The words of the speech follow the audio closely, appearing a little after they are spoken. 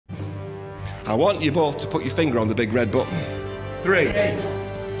I want you both to put your finger on the big red button. 3.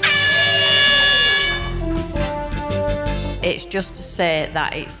 It's just to say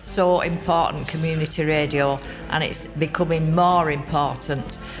that it's so important, community radio, and it's becoming more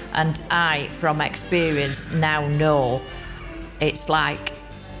important. And I, from experience, now know it's like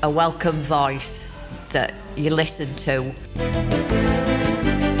a welcome voice that you listen to.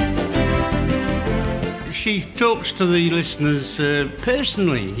 She talks to the listeners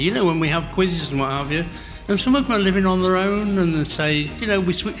personally, you know, when we have quizzes and what have you. And some of them are living on their own and they say, you know,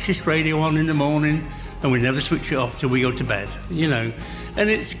 we switch this radio on in the morning and we never switch it off till we go to bed, you know. And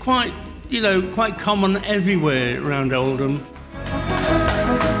it's quite, you know, quite common everywhere around Oldham.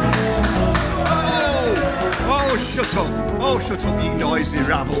 Oh, shut up. Oh, shut up, you noisy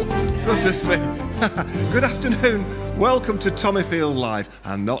rabble. Goodness me. Good afternoon. Welcome to Tommyfield Live,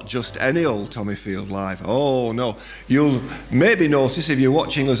 and not just any old Tommyfield Live. Oh, no. You'll maybe notice if you're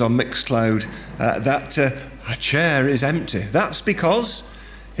watching us on Mixcloud that a chair is empty. That's because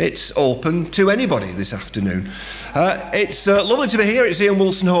it's open to anybody this afternoon. It's lovely to be here. It's Ian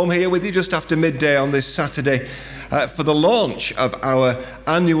Wolstenholme here with you just after midday on this Saturday for the launch of our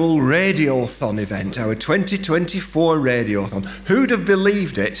annual Radiothon event, our 2024 Radiothon. Who'd have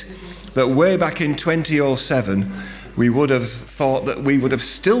believed it that way back in 2007 we would have thought that we would have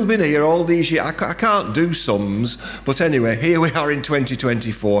still been here all these years. I can't do sums, but anyway, here we are in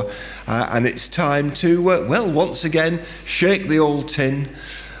 2024 and it's time to, well, once again, shake the old tin.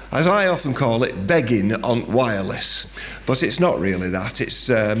 As I often call it, begging on wireless. But it's not really that.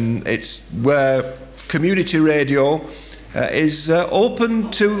 It's where community radio is open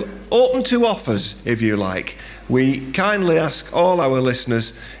to offers, if you like. We kindly ask all our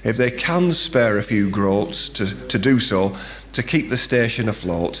listeners if they can spare a few groats to do so, to keep the station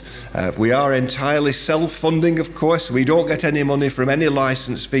afloat. We are entirely self-funding, of course. We don't get any money from any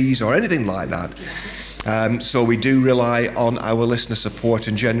licence fees or anything like that. So we do rely on our listener support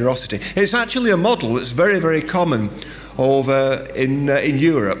and generosity. It's actually a model that's very, very common over in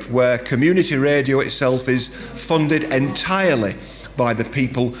Europe, where community radio itself is funded entirely by the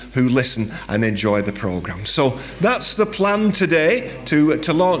people who listen and enjoy the programme. So that's the plan today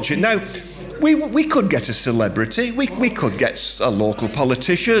to launch it. Now, we could get a celebrity, we could get a local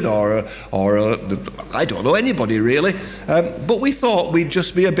politician or I don't know, anybody really, but we thought we'd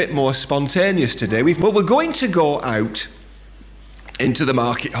just be a bit more spontaneous today. But we're going to go out into the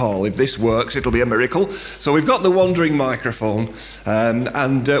market hall. If this works, it'll be a miracle. So we've got the wandering microphone,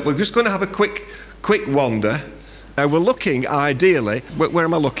 and we're just going to have a quick wander. Now we're looking, ideally, where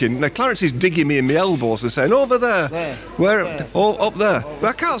am I looking? Now Clarence is digging me in my elbows and saying, over there. Where? There. Oh, up there. But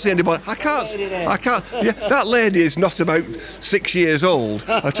I can't see anybody. I can't. Yeah, that lady is not about 6 years old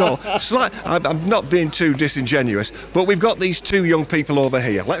at all. I'm not being too disingenuous, but we've got these two young people over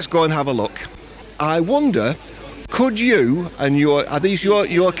here. Let's go and have a look. I wonder, could you, and are these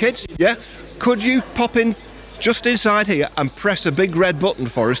your kids? Yeah? Could you pop in just inside here and press a big red button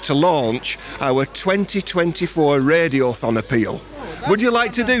for us to launch our 2024 Radiothon appeal? Would you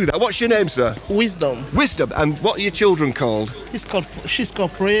like to do that? What's your name, sir? Wisdom. Wisdom. And what are your children called? She's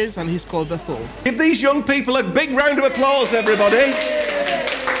called Praise and he's called Bethel. Give these young people a big round of applause, everybody.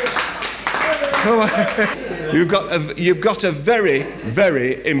 You've got a very,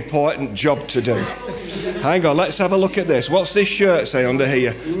 very important job to do. Hang on, let's have a look at this. What's this shirt say under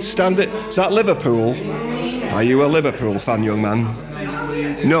here? Is that Liverpool? Are you a Liverpool fan, young man?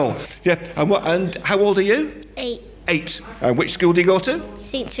 No. Yeah. And how old are you? 8. 8. And which school do you go to?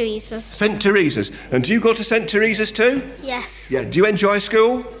 St. Teresa's. St. Teresa's. And do you go to St. Teresa's too? Yes. Yeah. Do you enjoy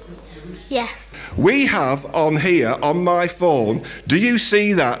school? Yes. We have on here, on my phone, do you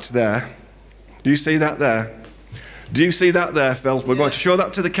see that there? Do you see that there? Do you see that there, Phil? We're going to show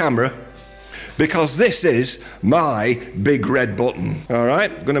that to the camera, because this is my big red button. All right?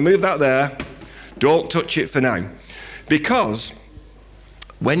 I'm going to move that there. Don't touch it for now. Because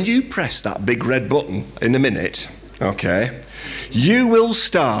when you press that big red button in a minute, okay, you will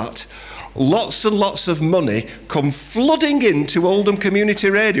start lots and lots of money come flooding into Oldham Community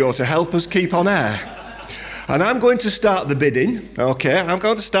Radio to help us keep on air. And I'm going to start the bidding, okay? I'm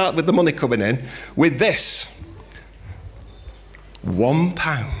going to start with the money coming in with this.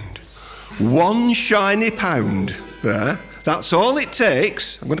 £1. One shiny pound there. That's all it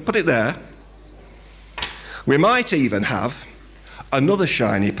takes. I'm going to put it there. We might even have another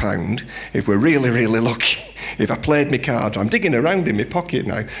shiny pound if we're really, really lucky. If I played my cards, I'm digging around in my pocket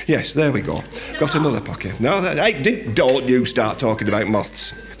now. Yes, there we go. Got another pocket. No, don't you start talking about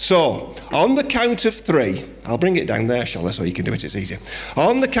moths. So, on the count of 3, I'll bring it down there, shall I, so you can do it, it's easier.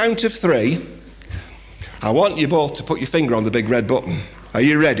 On the count of 3, I want you both to put your finger on the big red button. Are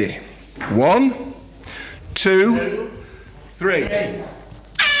you ready? 1, 2, 3.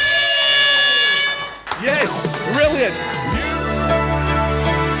 Yes, brilliant.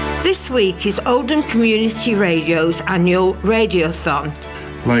 This week is Oldham Community Radio's annual Radiothon.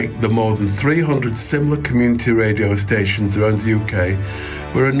 Like the more than 300 similar community radio stations around the UK,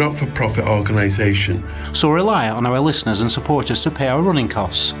 we're a not-for-profit organisation. So rely on our listeners and supporters to pay our running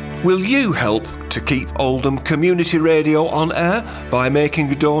costs. Will you help to keep Oldham Community Radio on air by making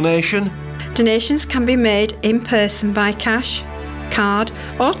a donation? Donations can be made in person by cash, card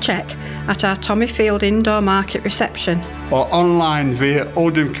or cheque at our Tommyfield Indoor Market reception. Or online via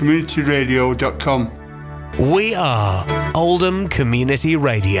oldhamcommunityradio.com. We are Oldham Community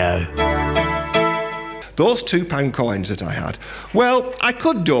Radio. Those £2 coins that I had, well, I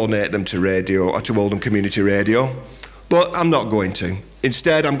could donate them to Oldham Community Radio, but I'm not going to.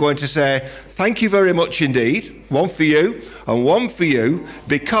 Instead, I'm going to say thank you very much indeed. One for you and one for you,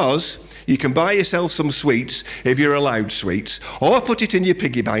 because you can buy yourself some sweets if you're allowed sweets, or put it in your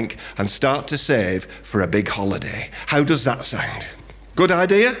piggy bank and start to save for a big holiday. How does that sound? Good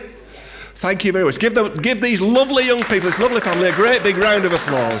idea? Thank you very much. Give these lovely young people, this lovely family, a great big round of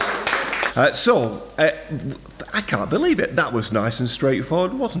applause. I can't believe it. That was nice and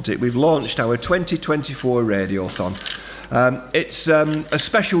straightforward, wasn't it? We've launched our 2024 Radiothon. It's a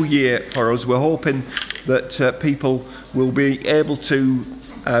special year for us. We're hoping that people will be able to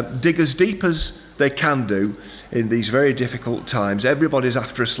dig as deep as they can do in these very difficult times. Everybody's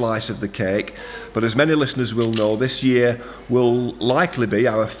after a slice of the cake, but as many listeners will know, this year will likely be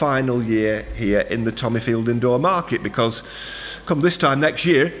our final year here in the Tommyfield Indoor Market, because come this time next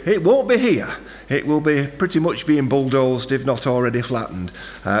year, it won't be here. It will be pretty much being bulldozed, if not already flattened,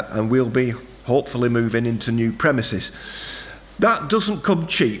 and we'll be hopefully moving into new premises. That doesn't come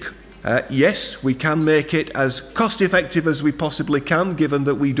cheap. Yes, we can make it as cost effective as we possibly can, given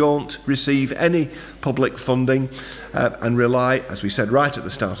that we don't receive any public funding and rely, as we said right at the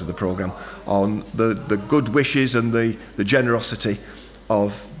start of the programme, on the good wishes and the generosity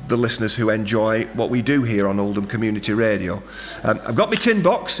of the listeners who enjoy what we do here on Oldham Community Radio. I've got my tin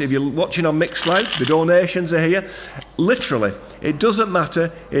box. If you're watching on Mixcloud, the donations are here. Literally, it doesn't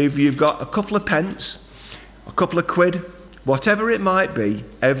matter if you've got a couple of pence, a couple of quid, whatever it might be,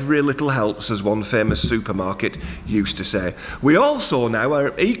 every little helps, as one famous supermarket used to say. We also now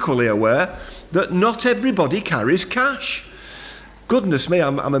are equally aware that not everybody carries cash. Goodness me,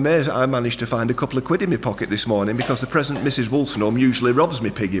 I'm amazed I managed to find a couple of quid in my pocket this morning, because the present Mrs. Wolstenholme usually robs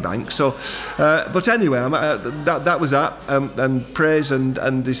me piggy bank. So, but anyway, that was that. And Praise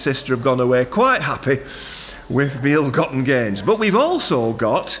and his sister have gone away quite happy with me ill-gotten gains. But we've also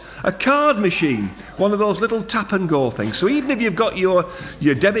got a card machine, one of those little tap and go things. So even if you've got your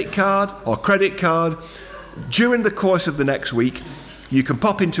debit card or credit card, during the course of the next week, you can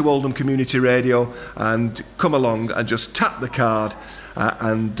pop into Oldham Community Radio and come along and just tap the card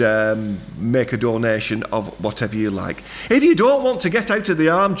and make a donation of whatever you like. If you don't want to get out of the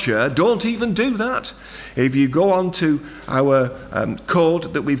armchair, don't even do that. If you go on to our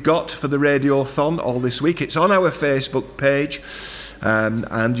code that we've got for the Radiothon all this week, it's on our Facebook page,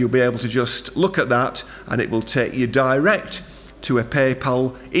 and you'll be able to just look at that, and it will take you direct to a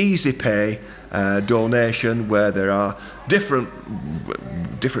PayPal Easy Pay donation, where there are different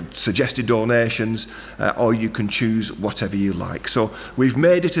suggested donations, or you can choose whatever you like. So we've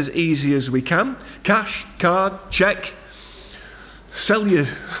made it as easy as we can. Cash, card, cheque. Sell your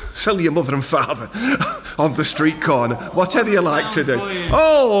mother and father on the street corner, whatever you like to do.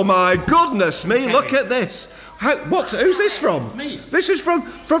 Oh my goodness me, look at this. Who's this from? Me. This is from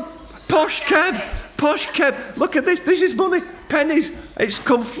Posh Kev. Posh Kev, look at this. This is money, pennies. It's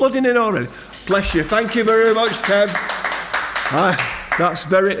come flooding in already. Bless you. Thank you very much, Kev.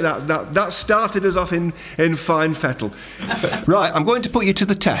 That started us off in fine fettle. Right, I'm going to put you to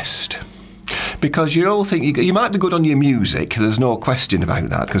the test, because you all think you might be good on your music. There's no question about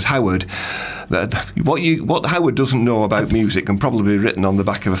that, because Howard, what Howard doesn't know about music can probably be written on the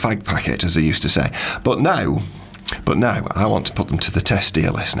back of a fag packet, as they used to say. But now I want to put them to the test,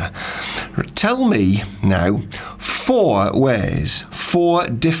 dear listener. Tell me now 4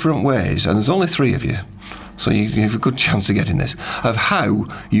 different ways, and there's only 3 of you, so you have a good chance of getting this, of how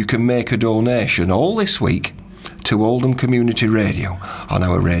you can make a donation all this week to Oldham Community Radio on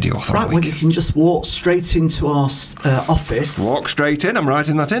our Radiothon Right, week. well, you can just walk straight into our office. Walk straight in, I'm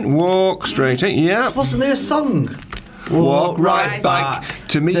writing that in. Walk straight in, yeah. Wasn't there a song? walk right back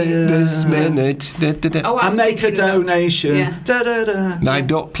to meet this minute. And make a donation. Yeah. Now,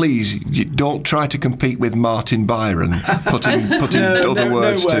 don't try to compete with Martin Byron, putting other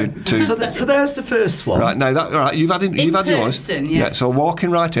words to. So there's the first one. Right now, you've had yours. Yes. Yeah. So walking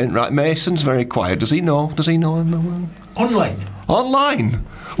right in. Right, Mason's very quiet. Does he know? Online. Online.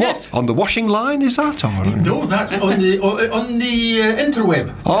 Yes. What, on the washing line, is that? Or? No, that's on the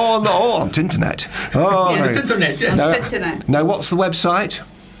interweb. On the internet. Oh, yeah, right. the internet, yes. Now, internet. Now, what's the website?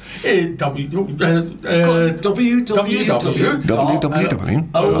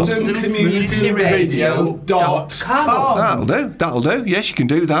 www.oldhamcommunityradio.com. That'll do. Yes, you can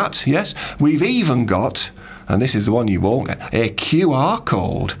do that. Yes, we've even got, and this is the one you won't get, a QR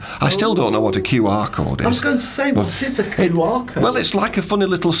code. I still don't know what a QR code is. I was going to say, what is a QR code? Well, it's like a funny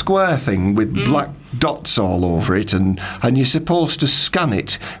little square thing with black dots all over it, and you're supposed to scan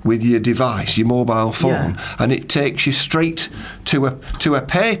it with your device, your mobile phone, and it takes you straight to a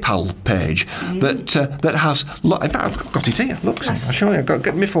PayPal page that has. In fact, I've got it here. Look, I'll show you. I've got to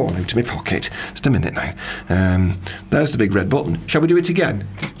get my phone into my pocket. Just a minute now. There's the big red button. Shall we do it again?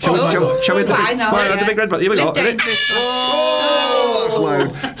 Shall we? The big red button. Here we go. Oh, that's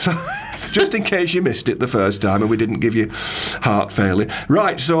loud. So, just in case you missed it the first time and we didn't give you heart failure.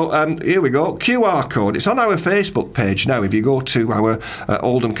 Right, so here we go. QR code. It's on our Facebook page now. If you go to our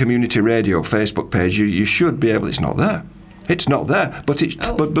Oldham Community Radio Facebook page, you should be able. It's not there. It's not there, but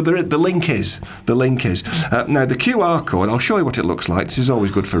the link is. The link is. Now, the QR code, I'll show you what it looks like. This is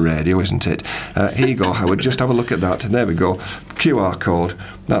always good for radio, isn't it? Here you go, Howard. Just have a look at that. There we go. QR code.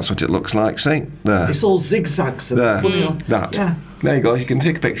 That's what it looks like. See? There. It's all zigzags. There. That. Yeah. There you go. You can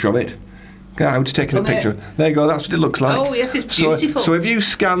take a picture of it. Howard's taking a picture. There you go, that's what it looks like. Oh, yes, it's beautiful. So if you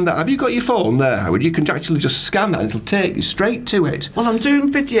scan that, have you got your phone there, Howard? You can actually just scan that, it'll take you straight to it. Well, I'm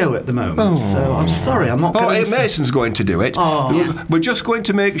doing video at the moment, so I'm sorry, I'm not going to... Mason's going to do it. We're just going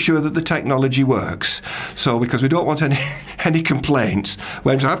to make sure that the technology works. So, because we don't want any complaints.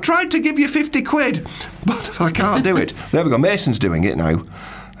 When I've tried to give you 50 quid, but I can't do it. There we go, Mason's doing it now.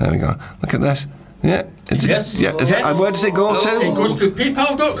 There we go, look at this. Yeah. Yes. And where does it go to? It goes to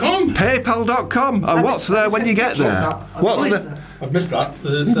paypal.com. Paypal.com. And what's there when you get there? What's there? I've missed that.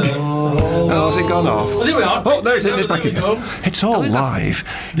 Has it gone off? Well, there we are. Oh, there it is. It's back again. It's all live.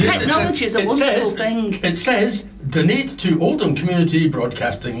 Technology is a wonderful thing. It says, donate to Oldham Community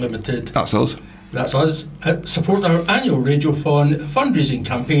Broadcasting Limited. That's us. That's us. Support our annual Radiothon fundraising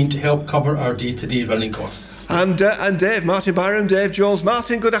campaign to help cover our day-to-day running costs. And Dave, Martin Byron, Dave Jones.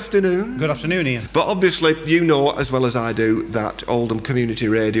 Martin, good afternoon. Good afternoon, Ian. But obviously, you know as well as I do that Oldham Community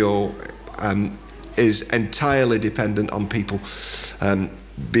Radio is entirely dependent on people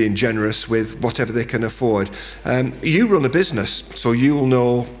being generous with whatever they can afford. You run a business, so you'll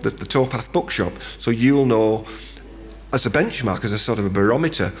know that the Towpath Bookshop, so you'll know as a benchmark, as a sort of a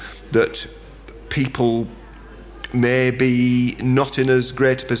barometer, that people may be not in as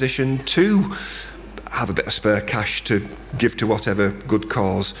great a position to have a bit of spare cash to give to whatever good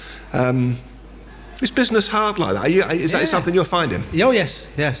cause. Is business hard like that? Is that something you're finding? Oh, yes,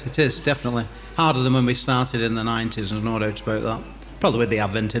 it is, definitely. Harder than when we started in the 90s, there's no doubt about that. Probably with the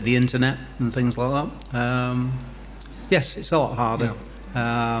advent of the internet and things like that. Yes, it's a lot harder.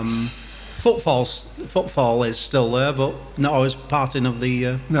 Yeah. Footfall is still there, but not always parting of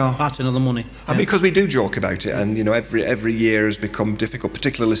the money. And because we do joke about it, and you know, every year has become difficult,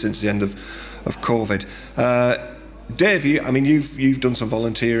 particularly since the end of COVID. Dave, you've done some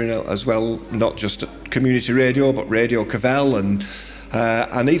volunteering as well, not just at community radio, but Radio Cavell and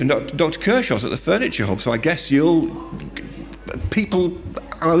even Dr. Kershaw's at the Furniture Hub. So I guess people,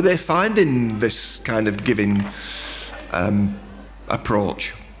 how are they finding this kind of giving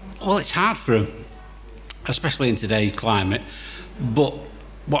approach? Well, it's hard for them, especially in today's climate. But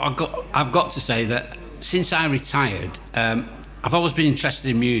I've got to say that since I retired, I've always been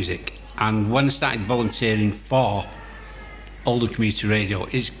interested in music, and when I started volunteering for Oldham Community Radio,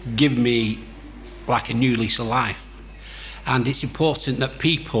 it's given me like a new lease of life. And it's important that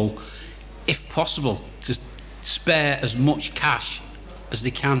people, if possible, to spare as much cash as they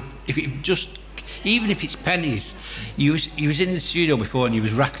can. Even if it's pennies. You was in the studio before and you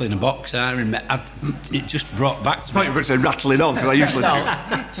was rattling a box, and I remember it just brought back to me. I thought you were going to say rattling on, because I usually do.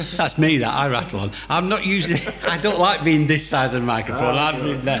 That's me, that I rattle on. I'm not usually, I don't like being this side of the microphone, I've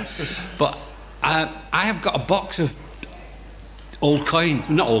been there. But I have got a box of old coins,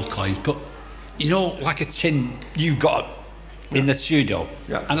 not old coins, but you know, like a tin you've got in the studio.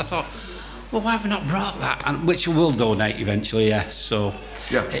 Yeah. And I thought, well, why have I not brought that? And which I will donate eventually, yes. So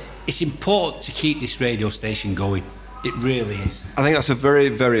it's important to keep this radio station going. It really is. I think that's a very,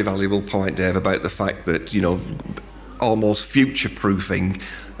 very valuable point, Dave, about the fact that, you know, almost future-proofing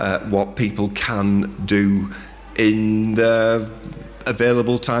what people can do in the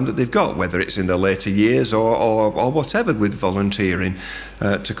available time that they've got, whether it's in their later years or whatever, with volunteering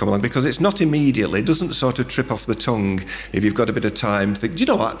to come along, because it's not immediately, it doesn't sort of trip off the tongue if you've got a bit of time to think, you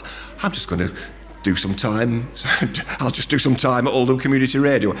know what, I'm just going to do some time, I'll just do some time at Oldham Community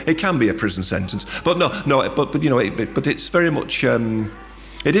Radio. It can be a prison sentence, but but you know, but it's very much,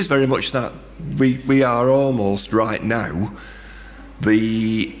 it is very much that we are almost right now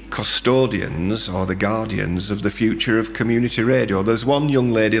the custodians or the guardians of the future of community radio. There's one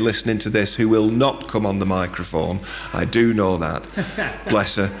young lady listening to this who will not come on the microphone. I do know that.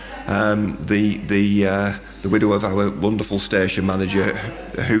 Bless her. The widow of our wonderful station manager,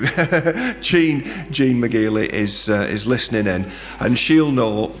 who Jean McGeely is listening in, and she'll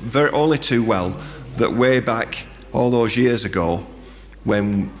know only too well that way back all those years ago,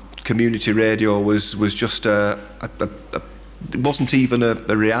 when community radio was just it wasn't even a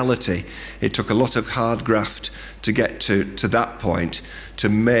reality. It took a lot of hard graft to get to that point, to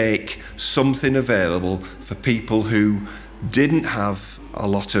make something available for people who didn't have a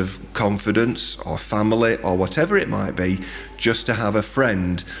lot of confidence or family or whatever it might be, just to have a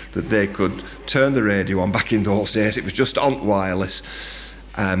friend that they could turn the radio on. Back in those days it was just on wireless,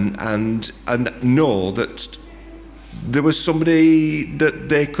 and know that there was somebody that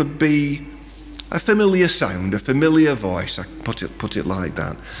they could be a familiar sound, a familiar voice. I put it like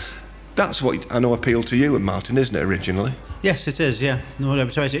that. That's what I know appealed to you and Martin, isn't it, originally? Yes, it is. Yeah, no,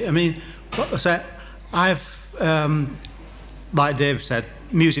 I mean, I've like Dave said,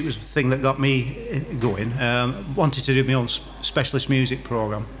 music was the thing that got me going. Wanted to do my own specialist music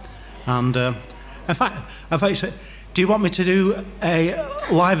programme, and in fact, do you want me to do a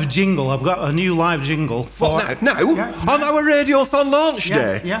live jingle? I've got a new live jingle. What, now? Yeah, on our Radiothon launch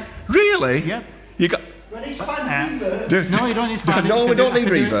day? Yeah. Really? Yeah. You got... No, you don't need to find No, we don't need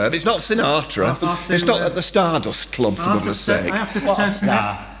reverb. It's not Sinatra. It's not at the Stardust Club, for goodness sake. I have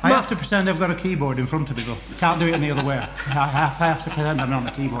to pretend I've got a keyboard in front of me, though. I can't do it any other way. I have to pretend I'm on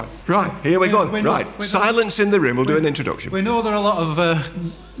the keyboard. Right, here we go. Silence in the room. We'll do an introduction. We know there are a lot of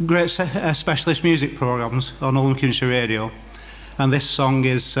great specialist music programmes on Oldham Community Radio, and this song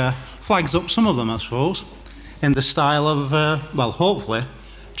flags up some of them, I suppose, in the style of, well, hopefully,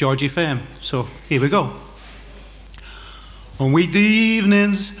 Georgie fame. So here we go. On weekday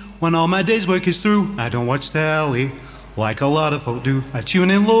evenings, when all my day's work is through, I don't watch telly like a lot of folk do. I tune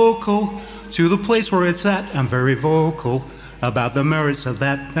in local to the place where it's at. I'm very vocal about the merits of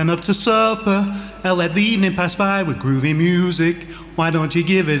that. Then up to supper, I let the evening pass by with groovy music. Why don't you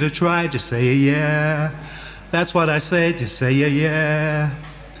give it a try? Just say yeah. That's what I say, just say yeah.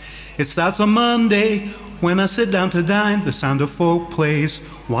 It starts on Monday when I sit down to dine. The sound of folk plays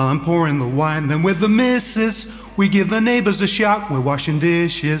while I'm pouring the wine. Then with the missus, we give the neighbors a shock. We're washing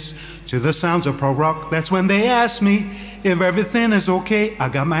dishes to the sounds of pro rock. That's when they ask me if everything is okay. I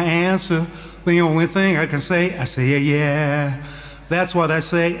got my answer. The only thing I can say, I say yeah. That's what I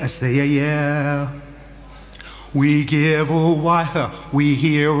say yeah. We give a wild, we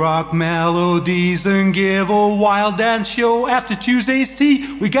hear rock melodies and give a wild dance show after Tuesday's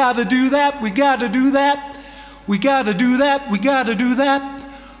tea. We gotta do that, we gotta do that, we gotta do that, we gotta do that.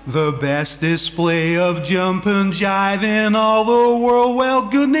 The best display of jump and jive in all the world. Well,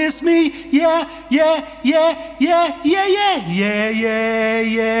 goodness me, yeah, yeah, yeah, yeah, yeah, yeah, yeah, yeah,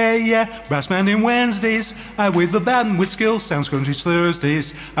 yeah, yeah. Brass banding Wednesdays, I wave the baton with skill. Sounds country's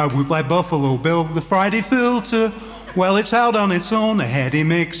Thursdays, I whoop like Buffalo Bill. The Friday filter, well, it's out on its own, a heady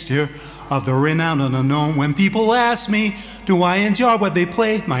mixture of the renowned and unknown. When people ask me, do I enjoy what they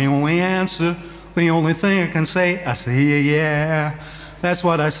play? My only answer, the only thing I can say, I say yeah. That's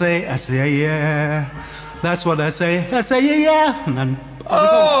what I say yeah. That's what I say yeah. And then,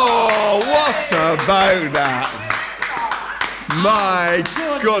 oh, what about that? My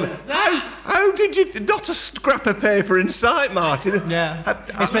God. How did you... Not a scrap of paper in sight, Martin. Yeah.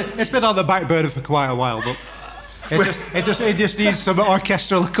 It's been on the back burner for quite a while, but... It just needs some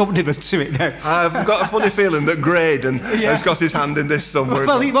orchestral accompaniment to it now. I've got a funny feeling that Graydon has got his hand in this somewhere.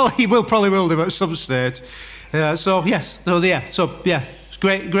 Well, he probably will do at some stage. Great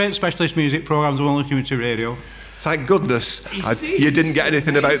specialist music programmes on Oldham Community Radio. Thank goodness you didn't get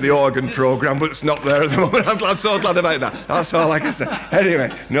anything about the organ programme, but it's not there at the moment. I'm so glad about that. That's all I can say. Anyway,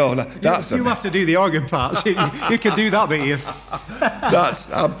 that's... You have to do the organ parts. You can do that, but you... That's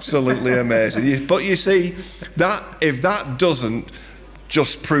absolutely amazing. But you see, if that doesn't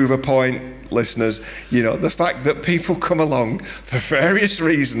just prove a point, listeners, you know, the fact that people come along for various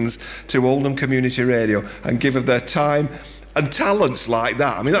reasons to Oldham Community Radio and give of their time and talents like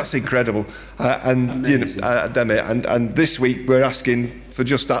that. I mean, that's incredible. And you know, and this week we're asking for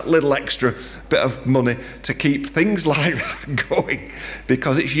just that little extra bit of money to keep things like that going,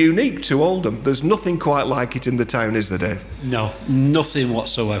 because it's unique to Oldham. There's nothing quite like it in the town, is there, Dave? No, nothing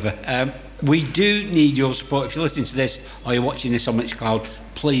whatsoever. We do need your support. If you're listening to this or you're watching this on Mixcloud,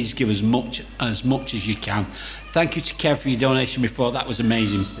 please give as much as you can. Thank you to Kev for your donation before. That was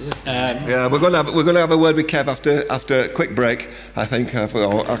amazing. Yeah, we're going to have a word with Kev after a quick break. I think I've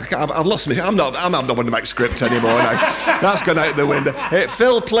lost me. I'm not one to make script anymore now. That's gone out the window.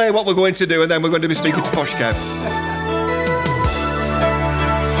 Phil, play what we're going to do, and then we're going to be speaking to Posh Kev.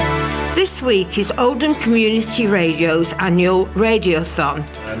 This week is Oldham Community Radio's annual Radiothon.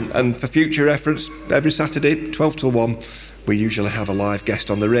 And for future reference, every Saturday, 12 till 1, we usually have a live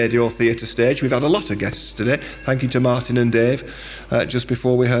guest on the Radio Theatre stage. We've had a lot of guests today. Thank you to Martin and Dave, just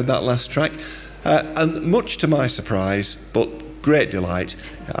before we heard that last track. And much to my surprise, but great delight,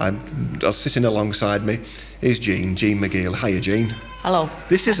 sitting alongside me is Jean McGill. Hiya, Jean. Hello.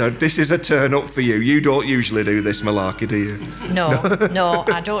 This is a turn up for you. You don't usually do this malarkey, do you? No,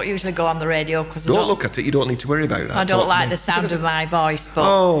 I don't usually go on the radio because don't look at it. You don't need to worry about that. I don't like the sound of my voice.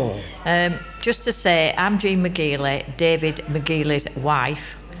 But just to say, I'm Jean McGeely, David McGeely's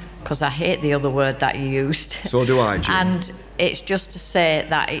wife, because I hate the other word that you used. So do I, Jean. And it's just to say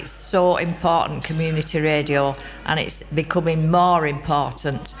that it's so important, community radio, and it's becoming more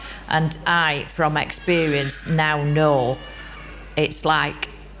important. And I, from experience, now know it's like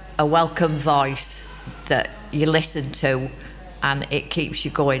a welcome voice that you listen to, and it keeps you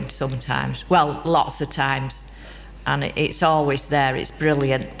going sometimes. Well, lots of times. And it's always there. It's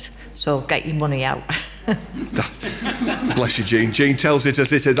brilliant. So get your money out. Bless you, Jean. Jean tells it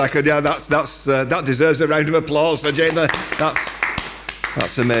as it is. That deserves a round of applause for Jean.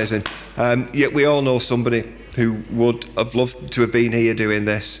 That's amazing. Yet we all know somebody who would have loved to have been here doing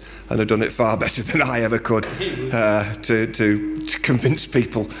this and have done it far better than I ever could, to convince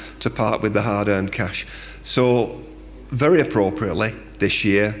people to part with the hard-earned cash. So, very appropriately, this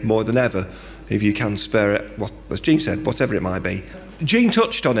year, more than ever, if you can spare it, as Jean said, whatever it might be. Jean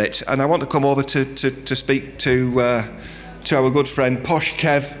touched on it, and I want to come over to speak to our good friend Posh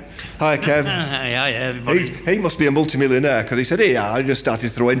Kev. Hi, Kev. Hi, everybody. He must be a multimillionaire, because he said, I just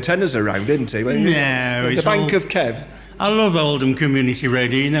started throwing tenors around, didn't he? The Bank of Kev. I love Oldham Community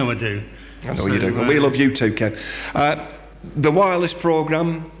Radio, you know I do. I know you do, and we love you too, Kev. The wireless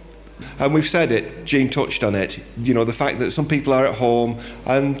programme, and we've said it, Jean touched on it, you know, the fact that some people are at home,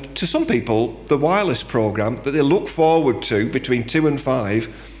 and to some people, the wireless programme that they look forward to between 2 and 5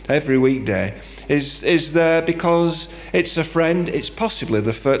 every weekday is there because it's a friend, it's possibly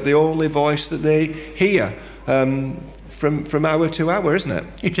the only voice that they hear from hour to hour, isn't it?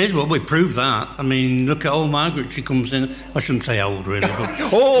 It is. Well, we proved that. I mean, look at old Margaret. She comes in. I shouldn't say old, really. But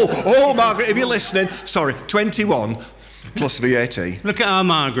oh, Margaret, if you're listening, sorry, 21 plus VAT. Look at our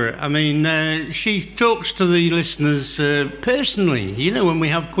Margaret. I mean, she talks to the listeners personally, you know, when we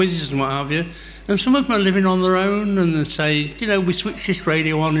have quizzes and what have you. And some of them are living on their own, and they say, you know, we switch this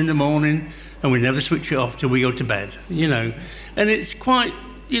radio on in the morning and we never switch it off till we go to bed, you know. And it's quite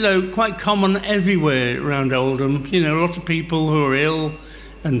common everywhere around Oldham. You know, a lot of people who are ill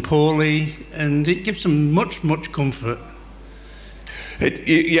and poorly, and it gives them much, much comfort.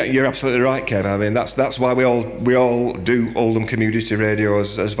 Yeah, you're absolutely right, Kev. I mean, that's why we all do Oldham Community Radio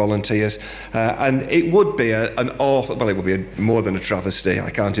as volunteers, and it would be it would be more than a travesty. I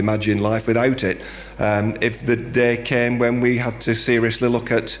can't imagine life without it. If the day came when we had to seriously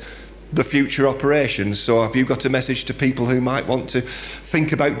look at the future operations. So have you got a message to people who might want to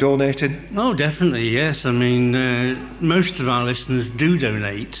think about donating? Oh, definitely, yes. I mean, most of our listeners do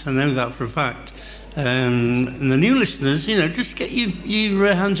donate. I know that for a fact. And the new listeners, you know, just get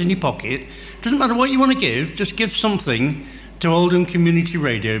your hands in your pocket. Doesn't matter what you want to give, just give something to Oldham Community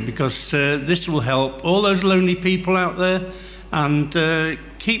Radio, because this will help all those lonely people out there and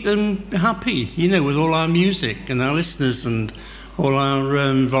keep them happy, you know, with all our music and our listeners and all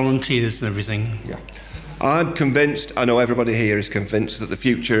our volunteers and everything. Yeah. I'm convinced, I know everybody here is convinced, that the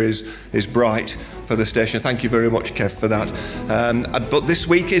future is bright for the station. Thank you very much, Kev, for that. But this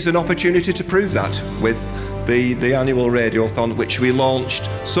week is an opportunity to prove that with the annual Radiothon, which we launched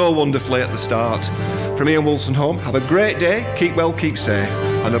so wonderfully at the start. From Ian Wolstenholme, have a great day, keep well, keep safe,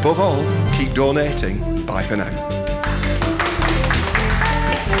 and above all, keep donating. Bye for now.